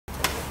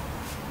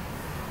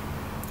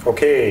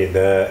Okay,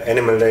 the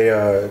Animal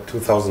Layer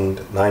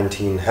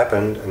 2019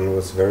 happened and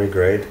was very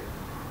great.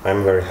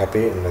 I'm very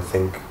happy, and I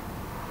think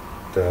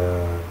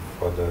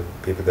for the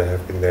people that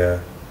have been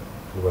there,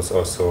 it was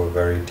also a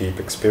very deep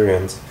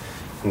experience.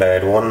 And I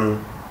had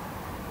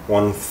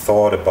one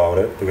thought about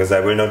it, because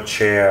I will not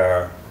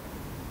share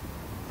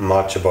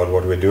much about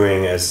what we're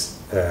doing as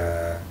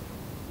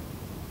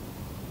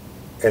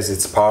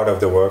it's part of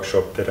the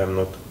workshop, that I'm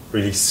not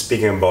really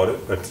speaking about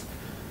it, but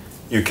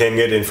you can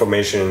get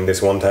information.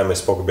 This one time I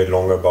spoke a bit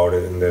longer about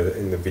it in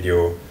the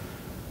video,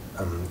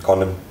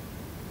 called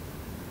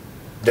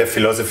the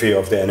philosophy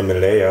of the Animal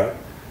Layer.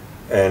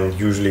 And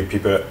usually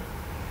people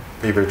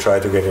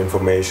try to get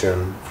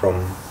information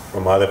from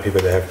other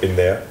people that have been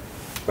there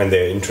when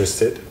they're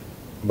interested.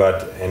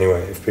 But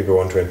anyway, if people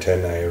want to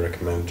attend, I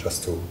recommend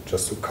just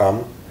to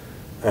come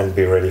and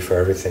be ready for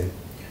everything.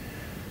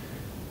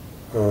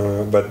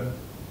 But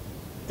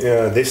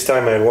yeah, this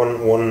time I had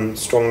one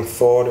strong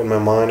thought in my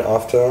mind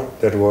after,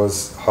 that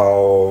was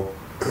how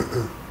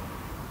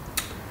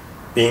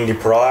being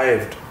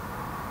deprived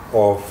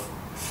of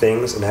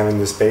things and having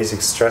these basic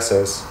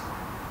stressors,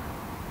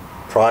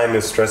 primal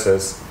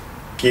stressors,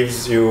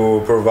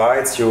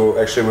 provides you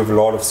actually with a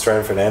lot of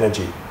strength and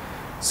energy.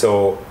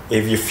 So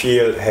if you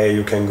feel, hey,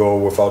 you can go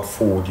without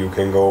food, you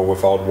can go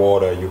without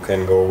water, you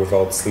can go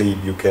without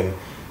sleep, you can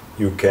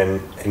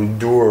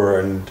endure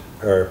and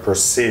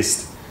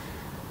persist,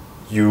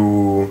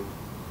 you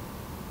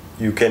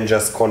can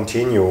just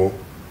continue.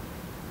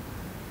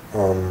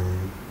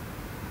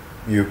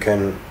 You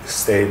can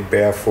stay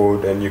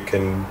barefoot, and you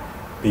can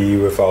be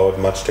without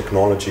much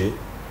technology.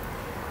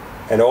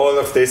 And all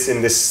of this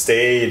in this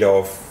state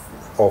of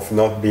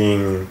not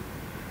being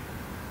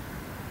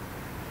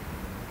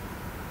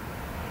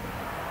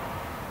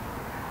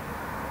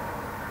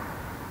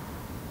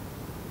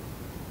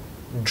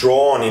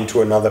drawn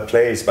into another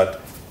place,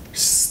 but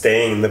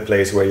staying in the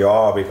place where you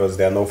are, because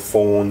there are no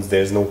phones,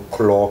 there's no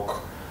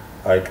clock,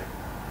 like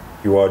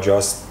you are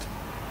just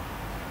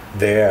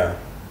there.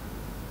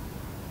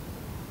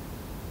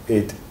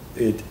 It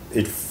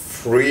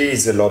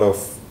frees a lot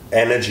of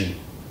energy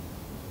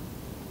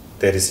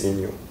that is in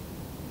you,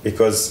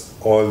 because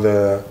all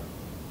the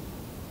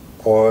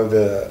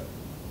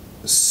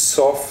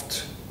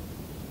softness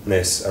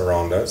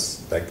around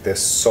us, like the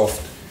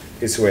soft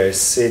is where I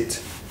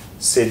sit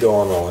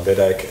on, or that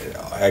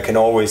I can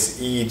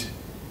always eat.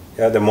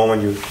 Yeah, the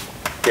moment you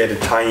get a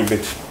tiny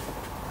bit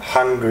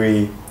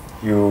hungry,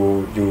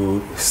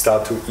 you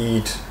start to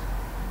eat,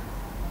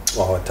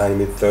 or a tiny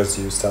bit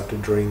thirsty, you start to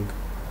drink.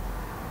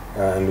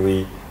 And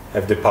we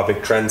have the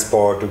public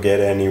transport to get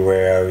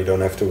anywhere. We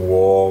don't have to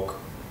walk.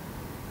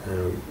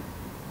 And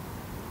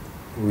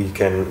we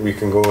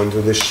can go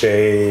into the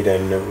shade,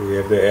 and we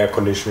have the air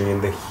conditioning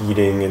and the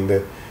heating in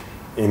the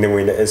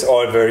winter. It's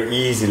all very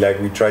easy. Like,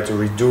 we try to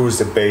reduce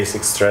the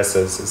basic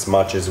stresses as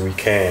much as we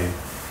can,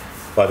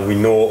 but we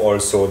know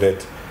also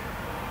that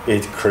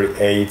it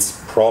creates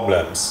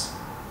problems.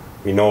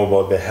 We know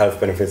about the health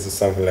benefits of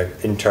something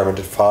like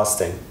intermittent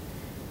fasting.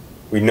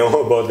 We know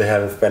about the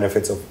health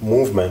benefits of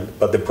movement,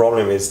 but the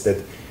problem is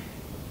that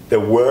the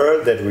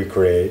world that we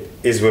create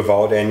is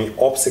without any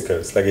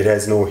obstacles. Like, it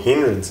has no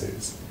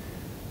hindrances.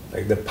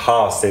 Like the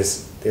past,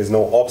 there's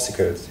no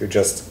obstacles. You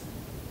just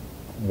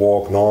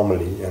walk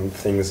normally, and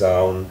things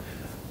are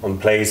on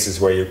places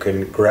where you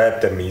can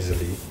grab them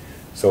easily.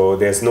 So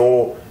there's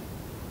no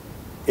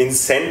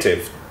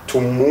incentive to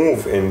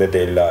move in the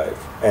daily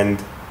life,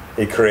 and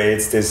it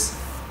creates this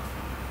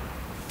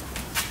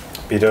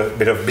bit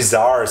of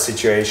bizarre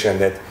situation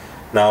that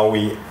now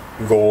we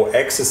go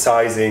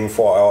exercising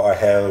for our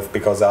health,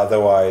 because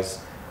otherwise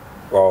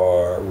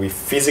we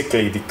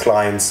physically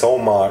decline so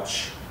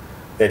much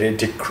that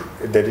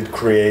it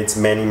creates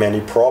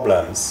many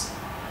problems,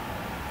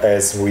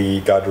 as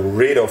we got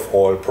rid of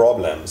all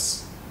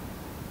problems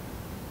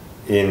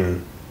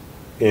in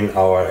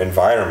our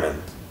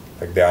environment.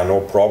 Like, there are no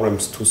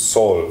problems to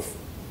solve.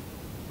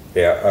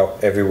 There are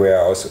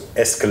everywhere also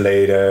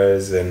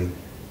escalators and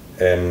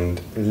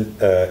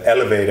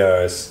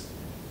elevators.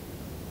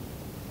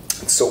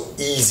 It's so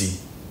easy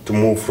to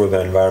move through the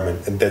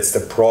environment, and that's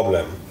the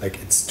problem. Like,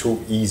 it's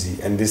too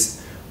easy, and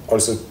this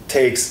also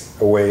takes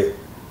away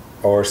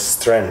our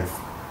strength,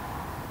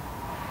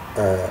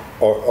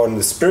 or on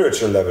the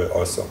spiritual level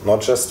also,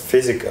 not just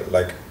physical,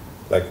 like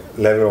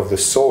level of the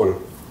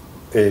soul.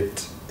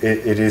 It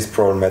is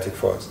problematic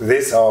for us.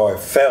 This is how I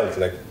felt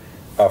like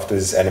after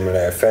this Animal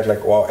Layer. I felt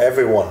like, wow,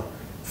 everyone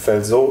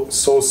felt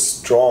so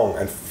strong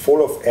and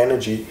full of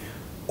energy,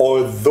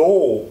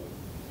 although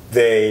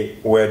they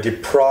were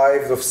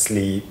deprived of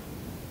sleep.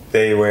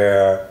 They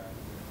were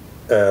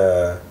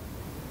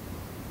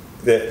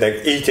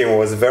like, eating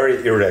was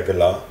very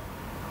irregular.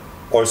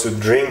 Also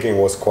drinking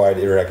was quite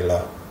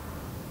irregular,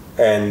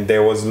 and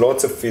there was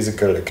lots of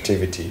physical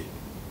activity.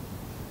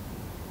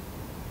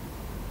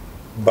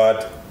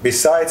 But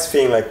besides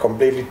feeling like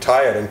completely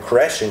tired and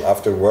crashing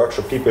after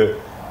workshop, people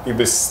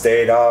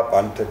stayed up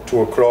until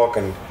 2 o'clock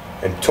and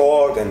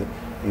talked, and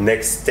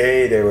next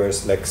day they were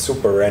like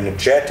super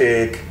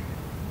energetic.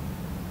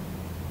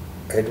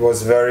 it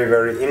was very,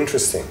 very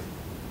interesting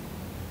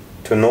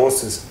to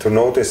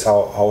notice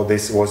how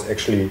this was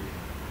actually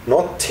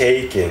not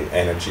taking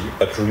energy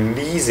but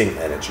releasing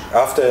energy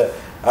after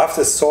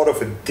sort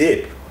of a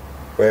dip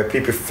where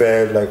people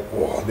felt like,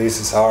 oh, this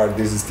is hard,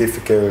 this is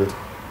difficult,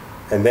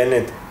 and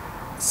then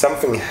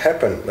something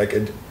happened, like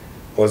it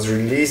was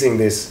releasing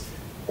this,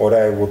 what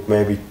I would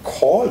maybe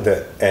call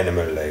the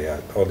animal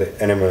layer or the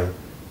animal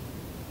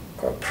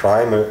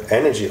primal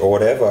energy or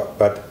whatever,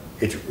 but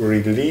it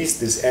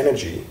released this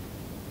energy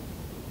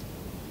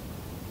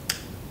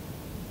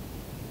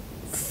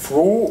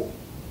through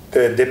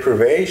the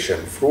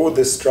deprivation, through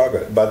the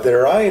struggle, but the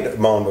right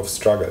amount of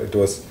struggle. It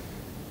was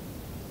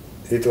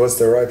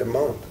the right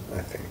amount,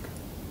 I think.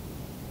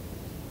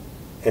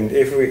 And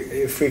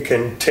if we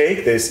can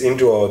take this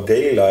into our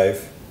daily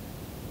life,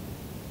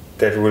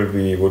 that would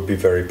be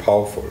very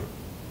powerful.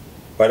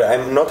 But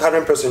I'm not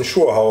 100%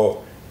 sure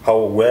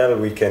how well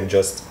we can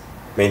just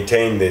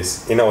maintain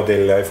this in our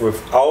daily life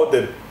without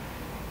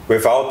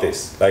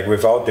this, like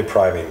without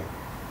depriving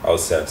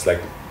ourselves.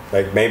 Like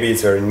maybe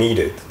it's very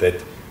needed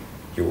that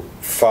you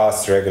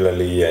fast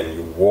regularly and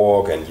you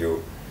walk and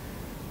you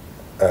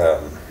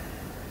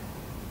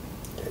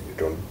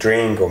don't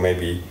drink, or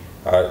maybe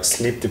are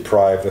sleep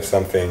deprived or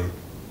something.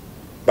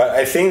 But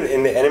I think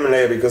in the animal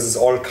layer, because it's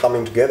all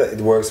coming together,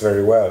 it works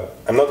very well.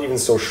 I'm not even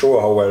so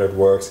sure how well it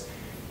works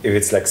if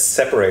it's like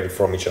separated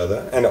from each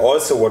other. And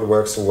also what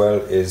works so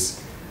well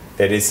is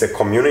that it's a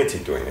community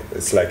doing it.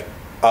 It's like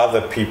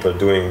other people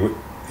doing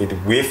it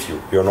with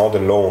you. You're not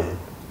alone.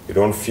 You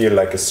don't feel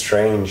like a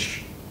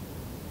strange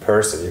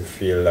person. You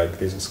feel like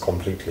this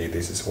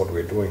is what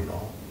we're doing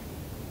now.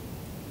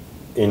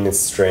 In its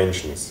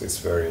strangeness,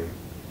 this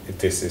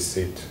is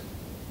it.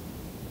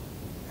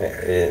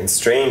 And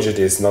strange it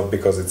is not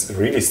because it's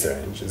really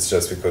strange, it's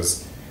just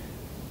because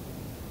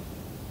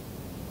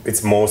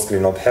it's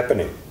mostly not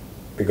happening.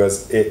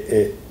 Because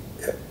I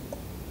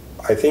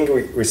think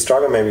we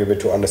struggle maybe a bit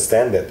to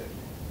understand that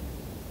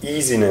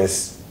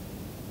easiness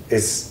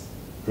is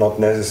not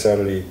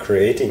necessarily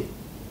creating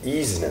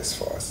easiness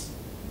for us.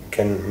 It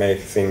can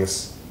make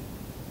things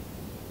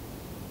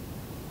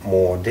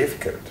more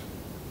difficult.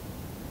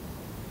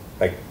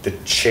 Like the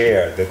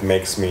chair that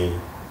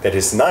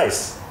is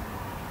nice.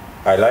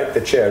 I like the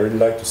chair, I really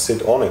like to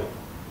sit on it,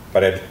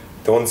 but I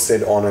don't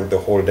sit on it the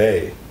whole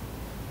day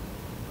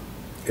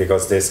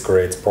because this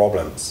creates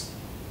problems.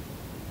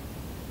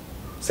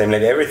 Same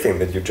like everything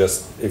that you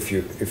just, if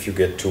you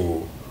get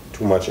too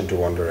much into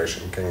one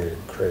direction, can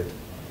create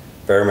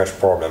very much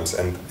problems.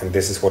 And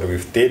this is what we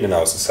did in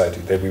our society,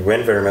 that we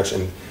went very much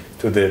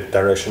into the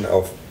direction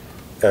of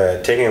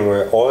taking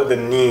away all the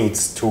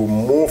needs to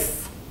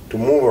move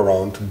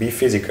around, to be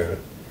physical.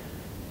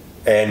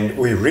 And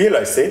we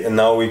realized it, and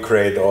now we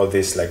create all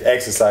these like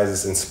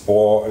exercises and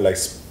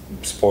sports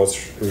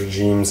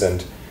regimes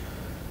and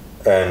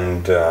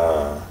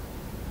our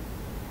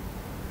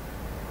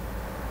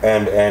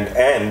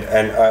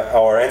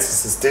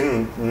ancestors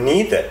didn't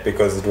need that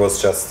because it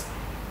was just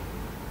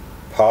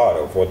part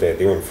of what they're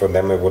doing. For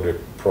them, it would have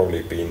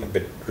probably been a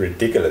bit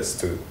ridiculous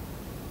to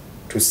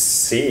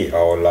see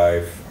how our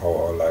life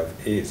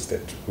is.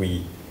 That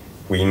we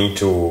need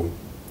to.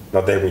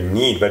 Not that we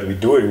need, but we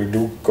do it. We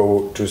do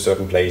go to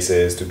certain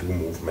places to do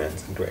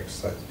movements and to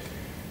exercise,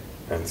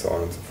 and so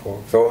on and so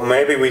forth. So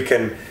maybe we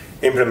can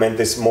implement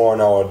this more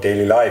in our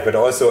daily life, but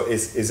also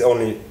is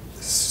only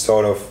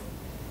sort of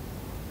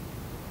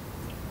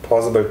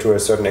possible to a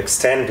certain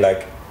extent.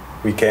 Like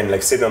we can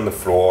like sit on the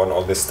floor and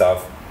all this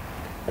stuff,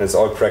 and it's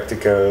all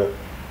practical.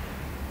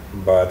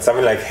 But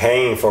something like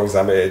hanging, for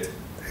example,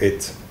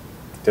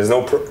 there's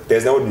no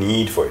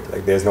need for it.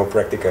 Like there's no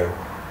practical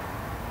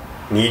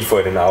need for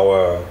it in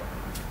our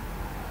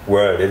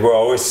world. It will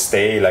always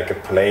stay like a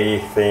play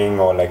thing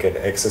or like an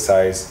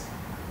exercise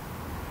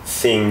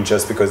thing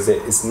just because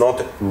it's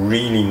not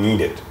really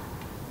needed.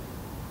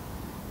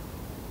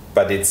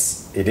 But it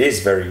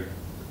is very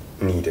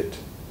needed.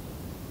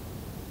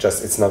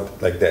 Just it's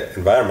not like the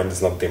environment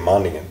is not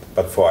demanding it.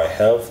 But for our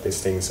health,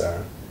 these things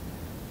are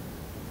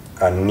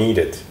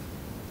needed.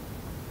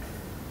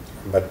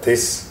 But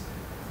this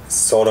is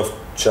sort of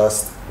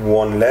just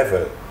one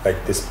level.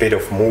 Like this bit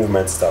of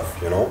movement stuff,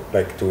 you know,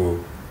 like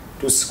to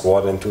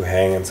squat and to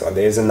hang and so on.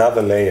 There is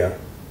another layer,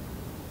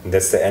 and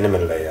that's the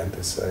animal layer.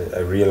 This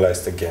I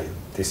realized again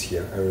this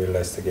year. I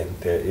realized again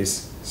there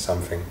is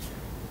something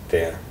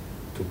there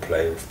to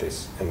play with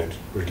this, and it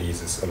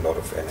releases a lot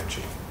of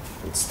energy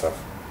and stuff.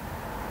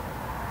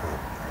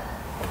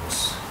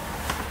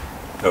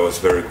 That was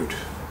very good.